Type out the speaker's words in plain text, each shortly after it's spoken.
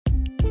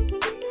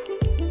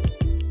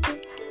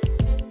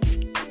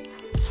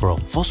From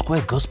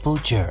Foursquare Gospel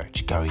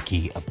Church,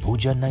 Gariki,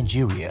 Abuja,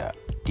 Nigeria,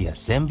 the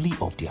Assembly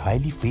of the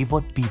Highly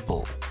Favored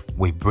People,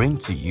 we bring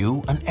to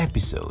you an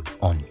episode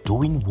on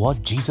Doing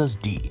What Jesus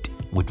Did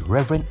with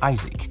Reverend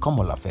Isaac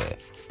Komolafe.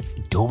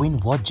 Doing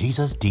what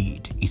Jesus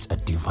did is a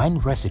divine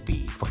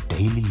recipe for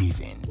daily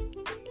living.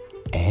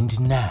 And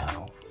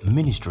now,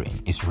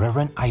 ministering is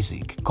Reverend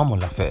Isaac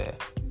Komolafe.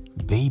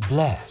 Be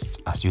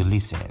blessed as you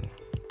listen.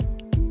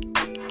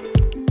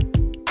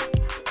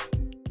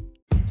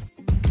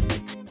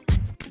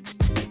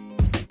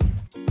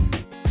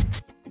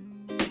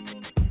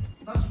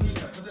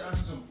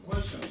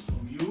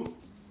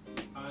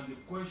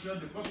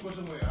 The first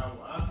question we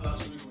asked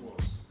last week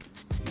was,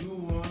 do you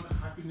want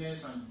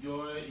happiness and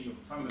joy in your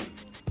family?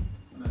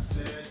 And I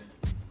said,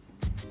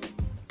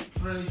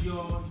 treasure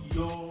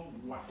your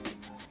wife.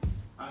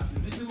 As a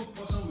reasonable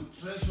person will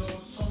treasure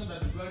something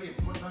that is very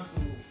important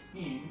to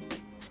him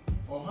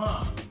or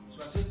her.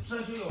 So I said,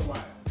 treasure your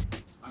wife.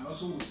 And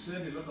also we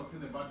said a lot of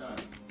things about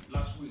that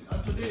last week.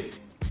 And today,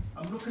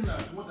 I'm looking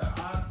at what I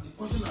asked. The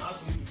question I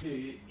asked you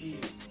today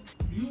is,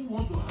 do you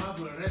want to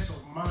have a rest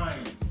of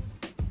mind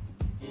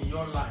in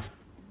your life,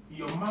 in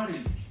your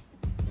marriage?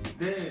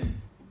 Then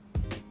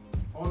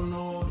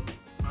honor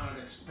and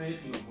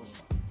respect your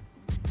husband.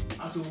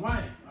 As a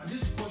wife, and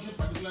this question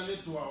particularly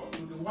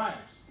to the wives,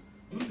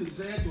 you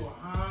desire to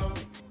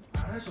have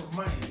a rest of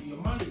mind in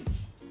your marriage,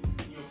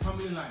 in your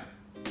family life.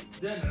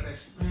 Then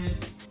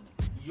respect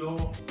your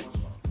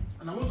husband.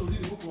 And I want to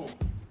read the book of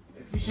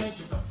Ephesians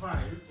chapter 5.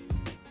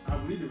 I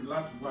will read the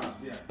last verse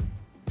there.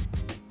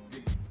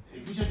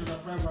 Ephesians chapter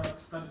 5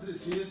 verse 33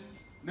 says,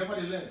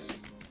 nevertheless,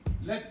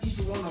 let each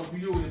one of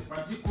you in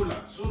particular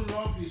so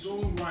love his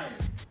own wife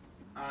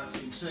as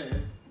himself,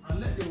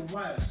 and let the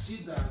wife see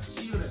that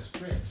she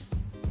respects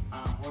her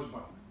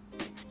husband.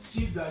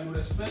 See that you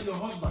respect your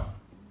husband.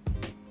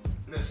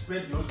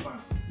 Respect your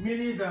husband.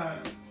 Meaning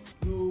that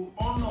you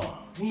honor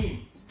him.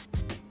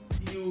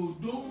 You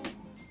don't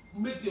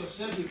make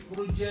yourself a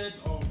project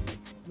of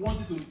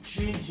wanting to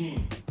change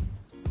him.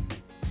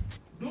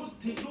 Don't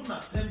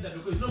attempt that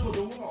because it's not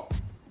going to work.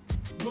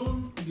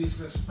 Don't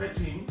disrespect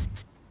him.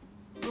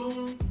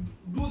 Don't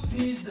do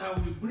things that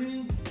will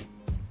bring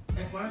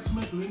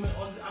embarrassment to him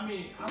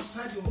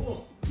outside your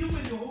home. Even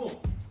in the home.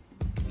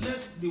 Let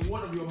the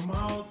word of your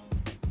mouth,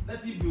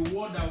 let it be a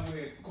word that will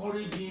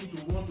encourage him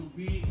to want to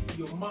be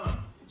your man.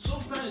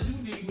 Sometimes you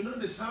may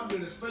not deserve the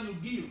respect you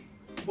give,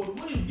 but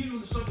when you give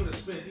him such a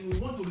respect, he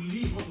will want to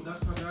live up to that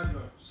standard you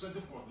are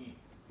setting for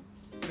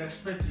him.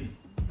 Respect him.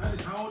 That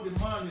is how the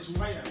man is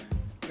wired.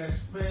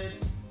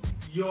 Respect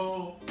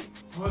your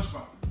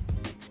husband.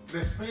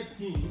 Respect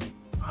him.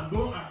 And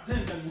don't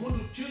attempt that you want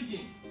to change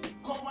him.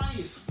 Cover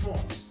his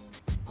faults.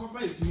 Cover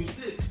his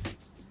mistakes.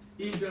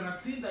 If there are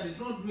things that he's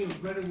not doing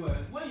very well,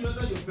 when you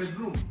enter your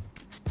bedroom,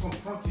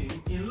 confront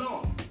him in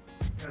love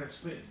and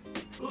respect.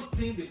 Don't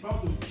think the power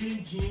to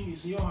change him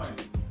is in your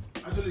hand.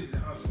 Actually, it's in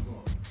the hands of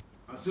God.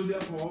 And so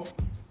therefore,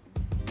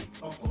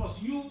 of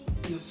course, you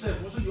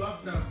yourself, also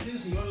there are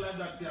things in your life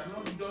that they are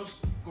not just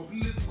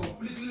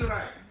completely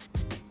right.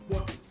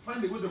 But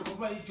find a way to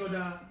cover each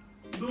other.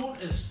 Don't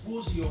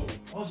expose your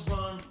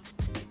husband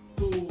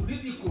to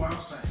ridicule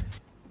outside.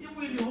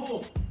 Even in the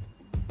home,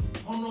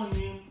 honor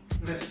him,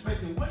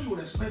 respect him. When you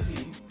respect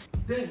him,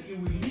 then he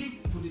will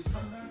live to the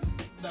standard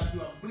that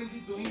you are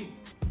bringing to him.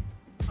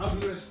 How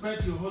do you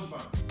respect your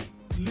husband?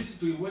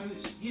 Listen to him when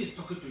he is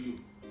talking to you.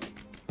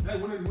 That's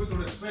one of the ways to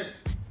respect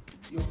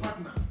your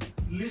partner.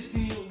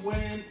 Listen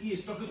when he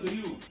is talking to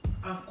you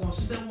and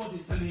consider what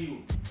he's telling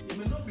you. It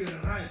may not be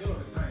right all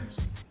of the times,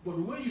 but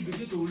when you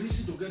begin to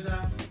listen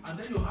together and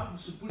then you have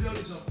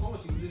superiority, of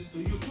course, he will listen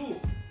to you too.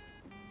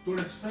 To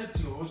respect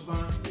your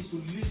husband is to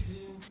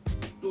listen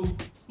to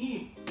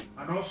him.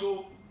 And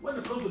also, when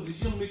it comes to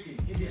decision making,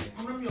 in the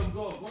economy of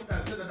God, God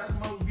has said that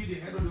man will be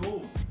the head of the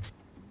home.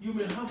 You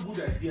may have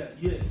good ideas,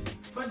 yes.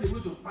 Find a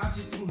way to pass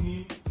it through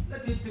him.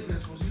 Let him take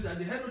responsibility at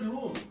the head of the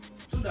home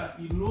so that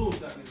he knows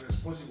that he's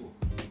responsible.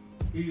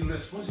 He is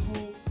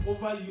responsible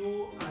over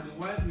you and the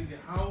wife in the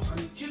house and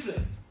the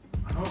children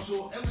and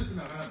also everything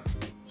around.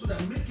 So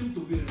that make him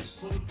to be a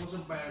responsible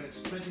person by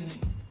respecting him.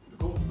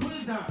 Because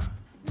doing that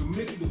will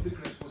make you to take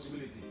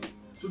responsibility.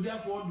 So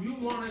therefore, do you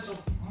want rest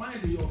of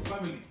mind in your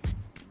family?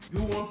 Do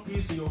you want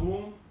peace in your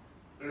home?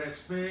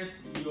 Respect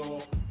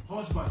your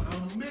husband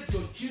and make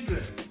your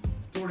children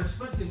to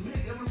respect him.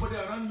 Make everybody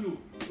around you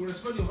to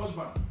respect your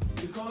husband.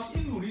 Because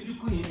if you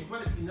ridicule him, in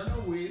fact, in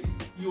another way,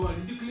 you are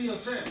ridiculing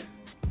yourself.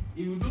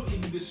 If you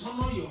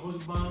dishonor your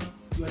husband,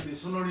 you are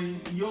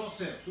dishonoring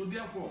yourself. So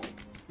therefore,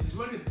 it's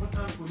very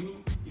important for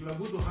you, if you are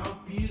going to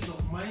have peace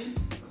of mind,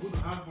 you are going to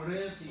have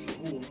rest in your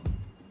home,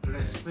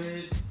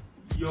 respect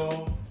your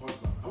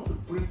husband. I want to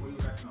pray for you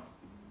right now.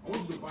 I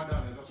want you to bow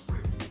down and let us pray.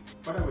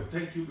 Father, we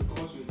thank you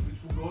because you're a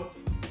faithful God.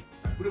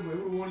 I pray for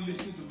everyone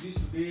listening to this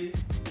today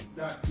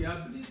that the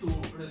ability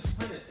to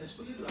respect,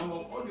 especially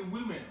all the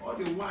women, all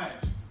the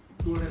wives,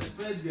 to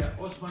respect their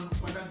husband,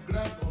 Father,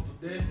 grant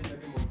unto them in the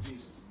name of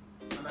Jesus.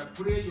 And I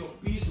pray your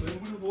peace to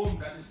every home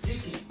that is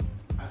aching.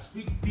 I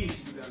speak peace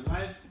into their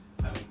life.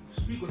 I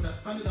speak speak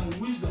understanding and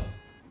wisdom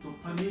to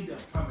permeate their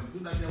family so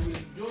that they will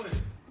enjoy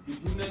the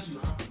goodness you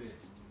have for them.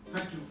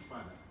 Thank you,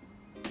 Father.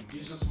 In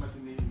Jesus' mighty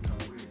name we can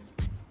pray.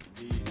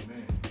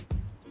 Amen.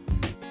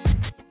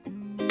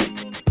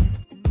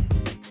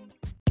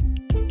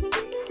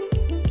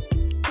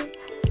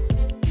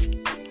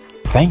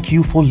 Thank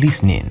you for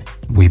listening.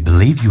 We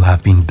believe you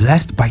have been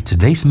blessed by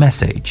today's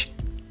message.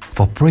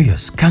 For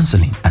prayers,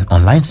 counseling, and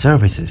online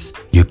services,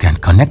 you can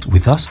connect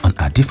with us on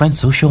our different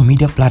social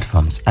media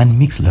platforms and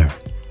Mixlr.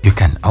 You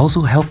can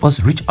also help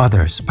us reach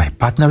others by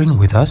partnering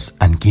with us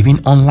and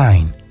giving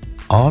online,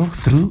 all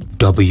through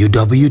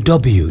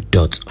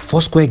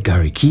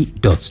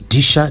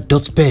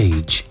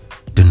www.foursquaregariki.disha.page.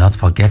 Do not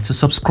forget to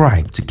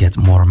subscribe to get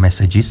more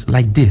messages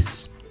like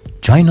this.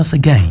 Join us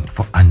again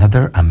for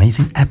another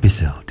amazing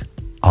episode.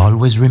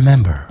 Always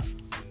remember,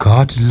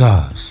 God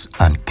loves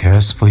and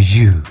cares for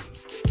you.